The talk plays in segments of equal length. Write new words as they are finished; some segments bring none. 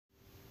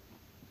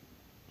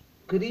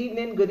Good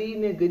evening, good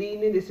evening, good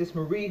evening. This is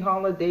Marie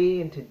Holiday,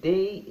 and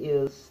today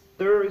is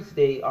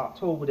Thursday,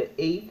 October the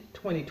 8th,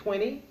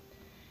 2020.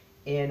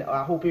 And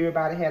I hope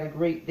everybody had a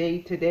great day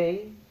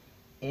today.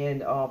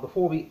 And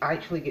before we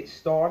actually get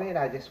started,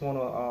 I just want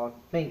to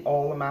thank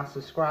all of my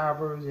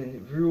subscribers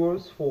and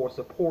viewers for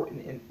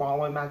supporting and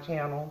following my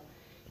channel.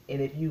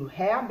 And if you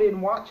have been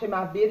watching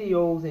my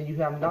videos and you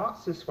have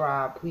not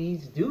subscribed,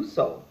 please do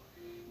so.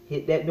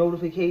 Hit that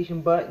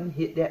notification button,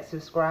 hit that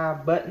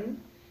subscribe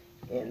button.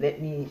 And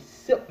let me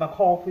sip my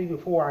coffee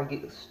before I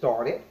get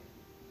started.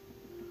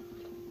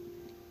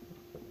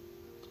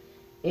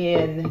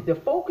 And the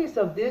focus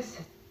of this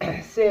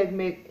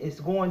segment is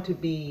going to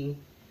be,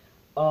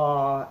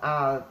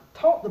 I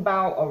talked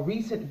about a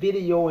recent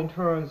video in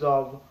terms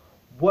of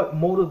what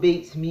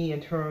motivates me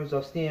in terms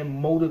of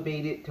staying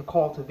motivated to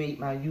cultivate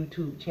my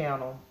YouTube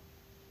channel.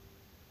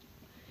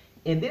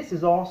 And this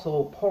is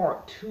also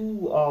part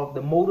 2 of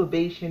the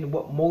motivation,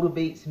 what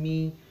motivates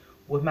me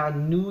with my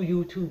new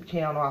YouTube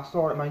channel. I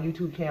started my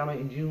YouTube channel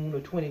in June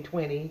of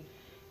 2020.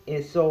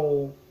 And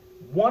so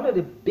one of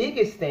the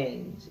biggest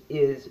things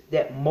is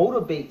that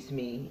motivates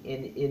me,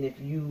 and if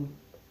you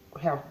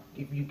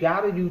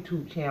got a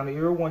YouTube channel,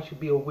 everyone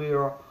should be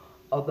aware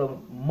of the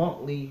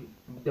monthly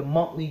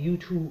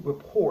YouTube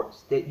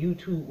reports that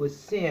YouTube would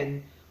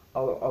send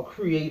a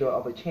creator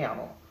of a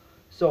channel.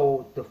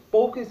 So the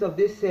focus of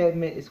this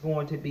segment is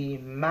going to be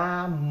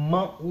my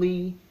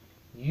monthly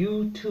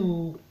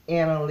YouTube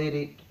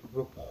analytic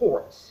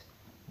reports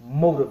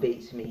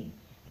motivates me.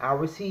 I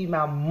receive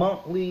my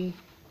monthly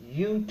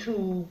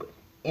YouTube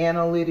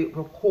analytic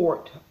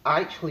report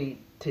actually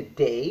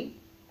today,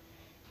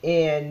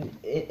 and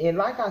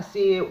like I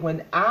said,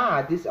 when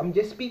I'm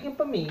just speaking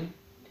for me,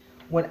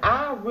 when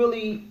I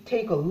really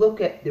take a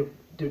look at the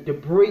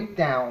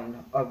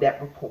breakdown of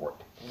that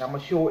report, and I'm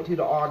gonna show it to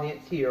the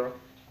audience here.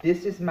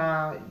 This is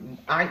my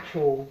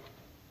actual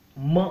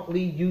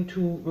monthly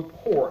YouTube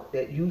report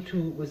that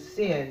YouTube would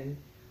send.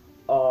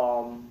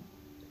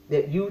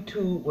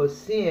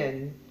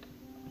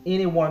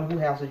 Anyone who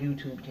has a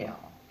YouTube channel.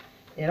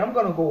 And I'm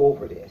going to go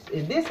over this.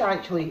 And this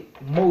actually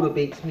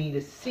motivates me to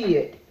see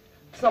it,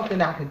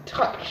 something I can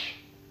touch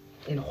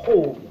and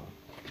hold.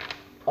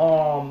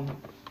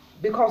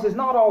 Because it's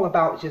not all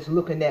about just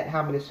looking at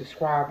how many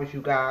subscribers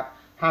you got,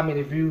 how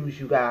many views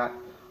you got.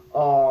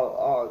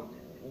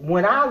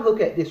 When I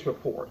look at this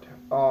report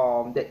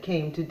that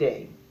came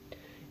today,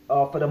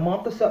 for the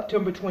month of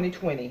September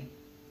 2020,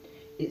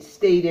 it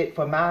stated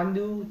for my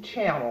new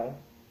channel,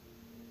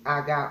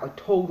 I got a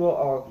total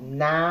of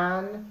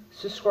 9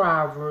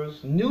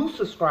 subscribers, new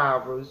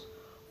subscribers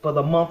for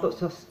the month of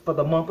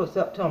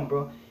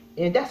September,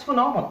 and that's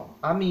phenomenal.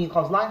 I mean,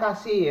 because like I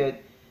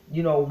said,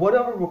 you know,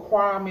 whatever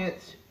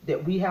requirements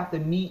that we have to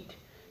meet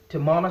to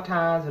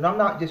monetize, and I'm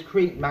not just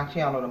creating my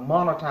channel to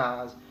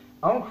monetize,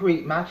 I'm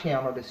creating my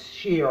channel to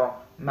share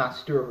my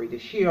story, to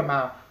share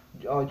my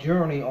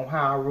journey on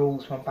how I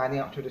rose from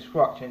financial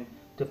destruction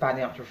to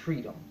financial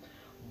freedom.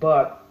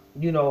 But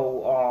you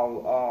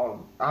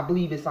know, I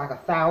believe it's like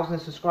 1,000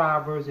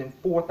 subscribers and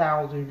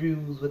 4,000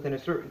 views within a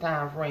certain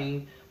time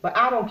frame. But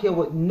I don't care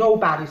what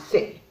nobody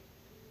say.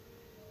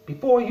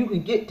 Before you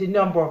can get to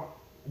number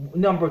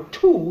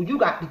 2, you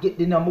got to get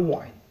to number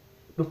 1.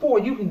 Before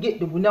you can get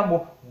to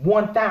number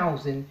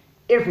 1,000,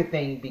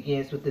 everything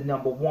begins with the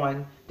number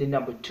 1, the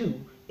number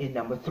 2, and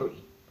number 3.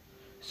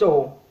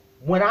 So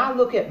when I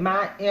look at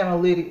my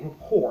analytic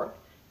report,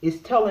 it's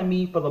telling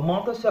me for the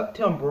month of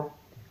September,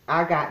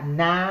 I got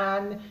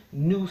 9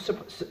 new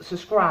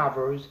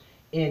subscribers,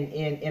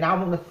 and I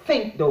want to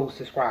thank those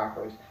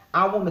subscribers.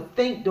 I want to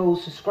thank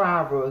those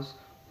subscribers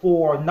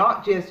for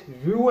not just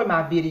viewing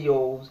my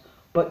videos,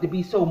 but to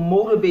be so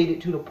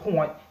motivated to the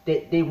point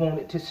that they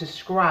wanted to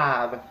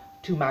subscribe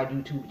to my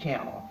YouTube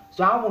channel.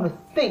 So I want to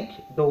thank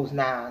those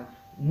 9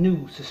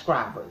 new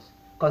subscribers,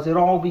 because it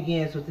all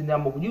begins with the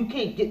number. You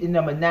can't get the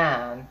number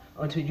 9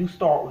 until you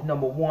start with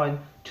number 1,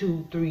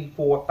 2, 3,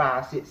 4,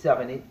 5, 6,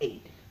 7, and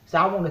 8. So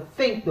I want to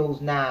thank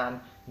those 9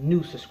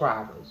 new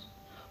subscribers.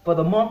 For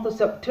the month of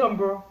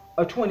September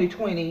of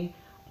 2020,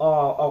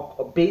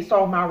 based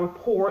on my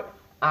report,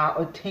 I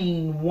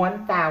attained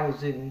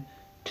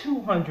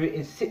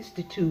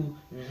 1,262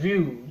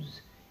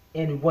 views,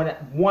 and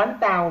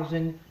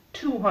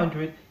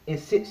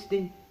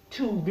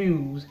 1,262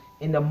 views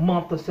in the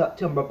month of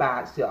September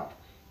by itself.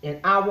 And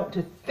I want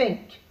to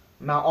thank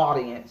my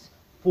audience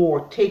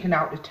for taking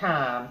out the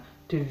time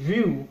to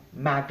view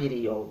my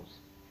videos.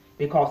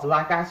 Because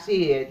like I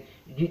said,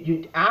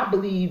 I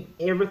believe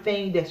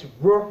everything that's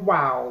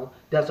worthwhile,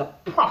 there's a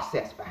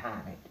process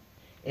behind it.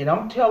 And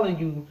I'm telling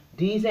you,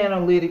 these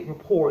analytic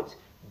reports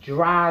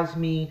drives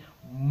me,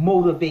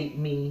 motivate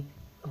me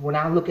when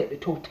I look at the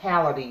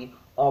totality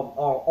of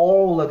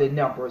all of the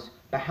numbers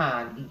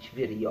behind each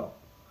video.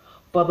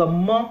 For the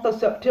month of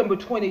September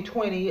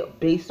 2020,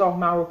 based off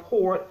my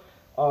report,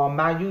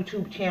 my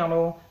YouTube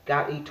channel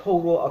got a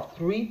total of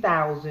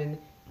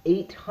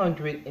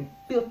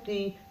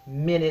 3,850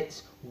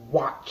 minutes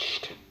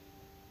watched.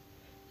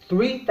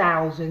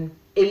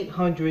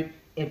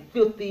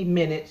 3,850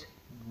 minutes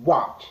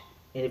watched.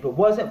 And if it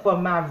wasn't for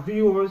my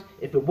viewers,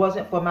 if it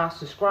wasn't for my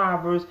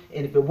subscribers,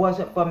 and if it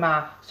wasn't for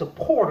my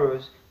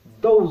supporters,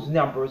 those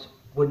numbers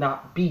would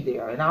not be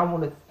there. And I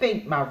want to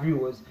thank my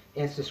viewers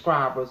and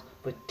subscribers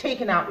for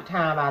taking out the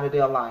time out of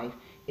their life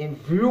and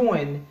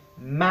viewing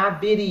my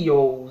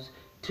videos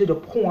to the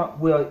point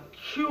where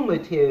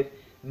cumulative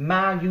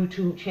my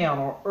YouTube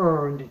channel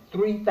earned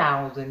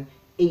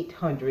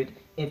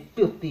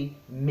 3,850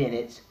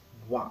 minutes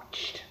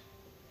watched.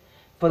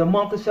 For the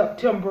month of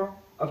September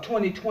of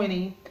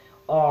 2020,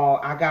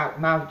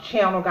 my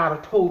channel got a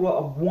total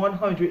of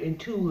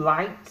 102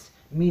 likes,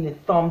 meaning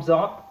thumbs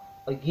up.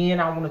 Again,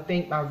 I want to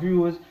thank my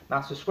viewers,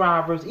 my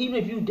subscribers, even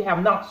if you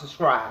have not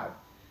subscribed,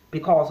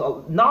 because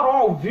not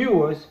all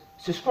viewers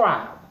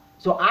subscribe.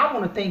 So I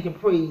want to thank and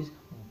praise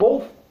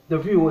both the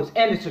viewers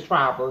and the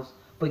subscribers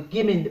for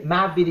giving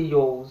my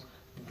videos,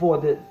 for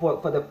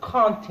the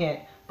content,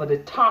 for the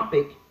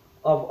topic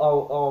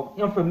of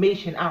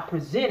information I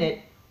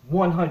presented,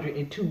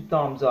 102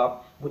 thumbs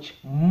up, which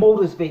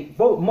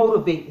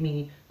motivate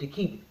me to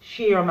keep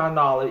sharing my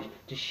knowledge,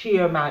 to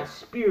share my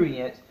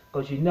experience,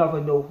 because you never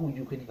know who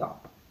you can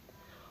help.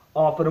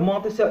 For the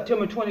month of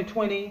September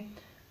 2020,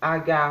 I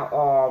got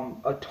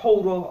a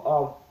total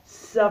of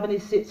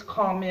 76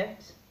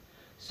 comments.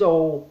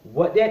 So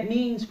what that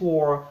means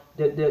for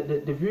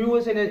the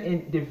viewers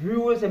and the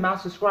viewers and my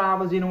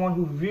subscribers, anyone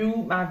who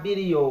viewed my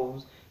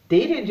videos,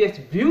 they didn't just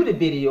view the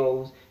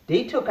videos,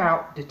 they took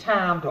out the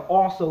time to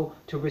also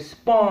to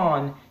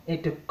respond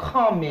and to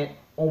comment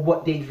on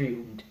what they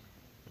viewed.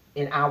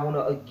 And I want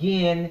to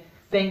again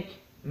thank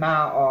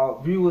my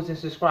viewers and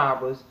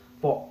subscribers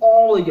for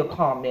all of your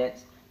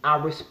comments. I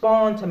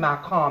respond to my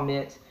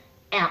comments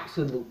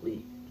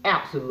absolutely.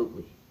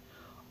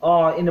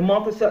 In the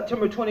month of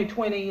September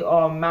 2020,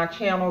 my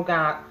channel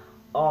got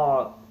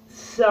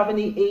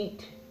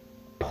 78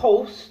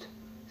 posts,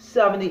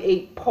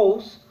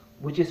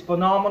 which is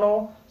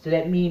phenomenal. So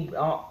that means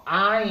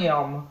I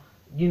am,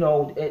 the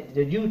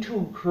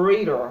YouTube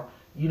creator.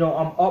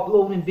 I'm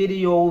uploading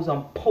videos,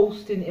 I'm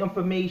posting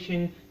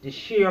information to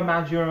share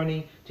my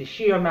journey, to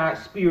share my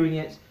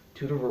experience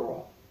to the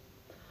world.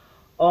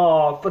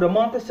 For the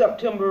month of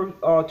September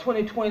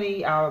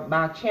 2020,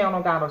 my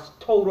channel got a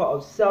total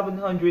of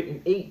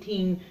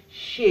 718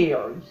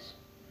 shares.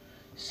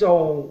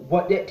 So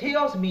what that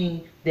tells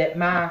me that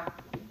my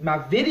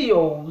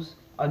videos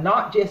are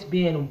not just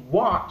being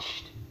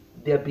watched,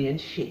 they're being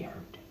shared.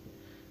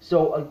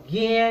 So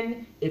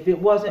again, if it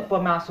wasn't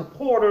for my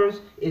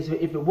supporters, if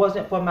it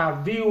wasn't for my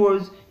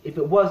viewers, if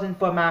it wasn't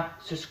for my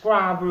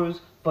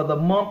subscribers, for the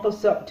month of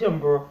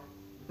September,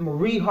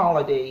 Marie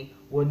Holiday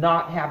would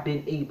not have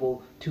been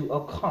able to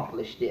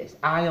accomplish this.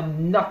 I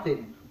am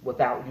nothing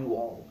without you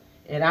all.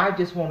 And I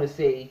just want to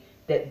say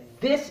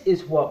that this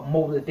is what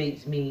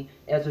motivates me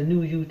as a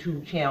new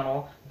YouTube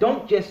channel.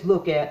 Don't just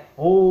look at,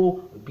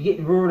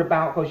 getting worried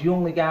about because you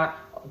only got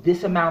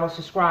this amount of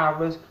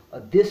subscribers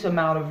or this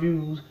amount of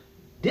views.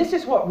 This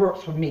is what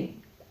works for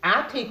me.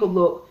 I take a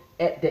look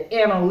at the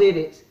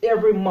analytics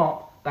every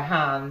month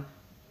behind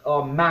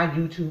my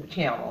YouTube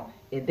channel,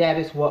 and that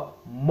is what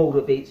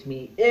motivates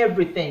me.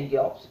 Everything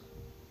else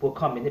will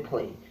come into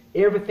play.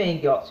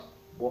 Everything else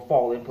will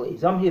fall in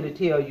place. I'm here to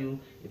tell you,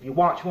 if you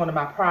watch one of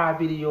my prior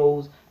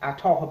videos, I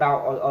talk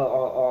about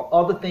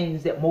other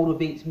things that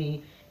motivates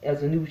me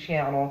as a new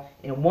channel,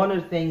 and one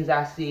of the things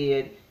I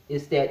said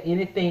is that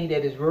anything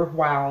that is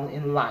worthwhile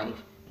in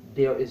life,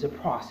 there is a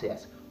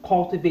process.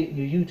 Cultivating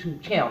your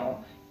YouTube channel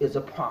is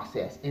a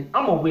process, and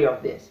I'm aware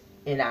of this,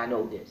 and I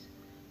know this.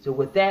 So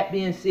with that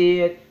being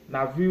said,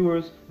 my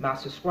viewers, my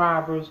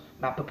subscribers,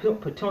 my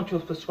potential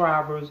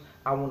subscribers,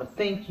 I want to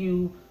thank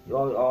you.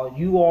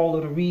 You all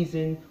are the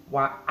reason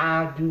why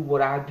I do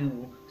what I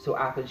do, so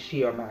I can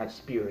share my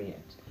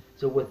experience.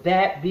 So with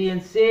that being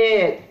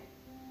said,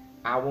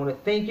 I want to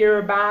thank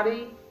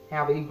everybody.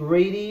 Have a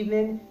great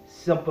evening,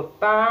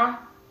 simplify,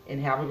 and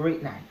have a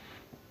great night.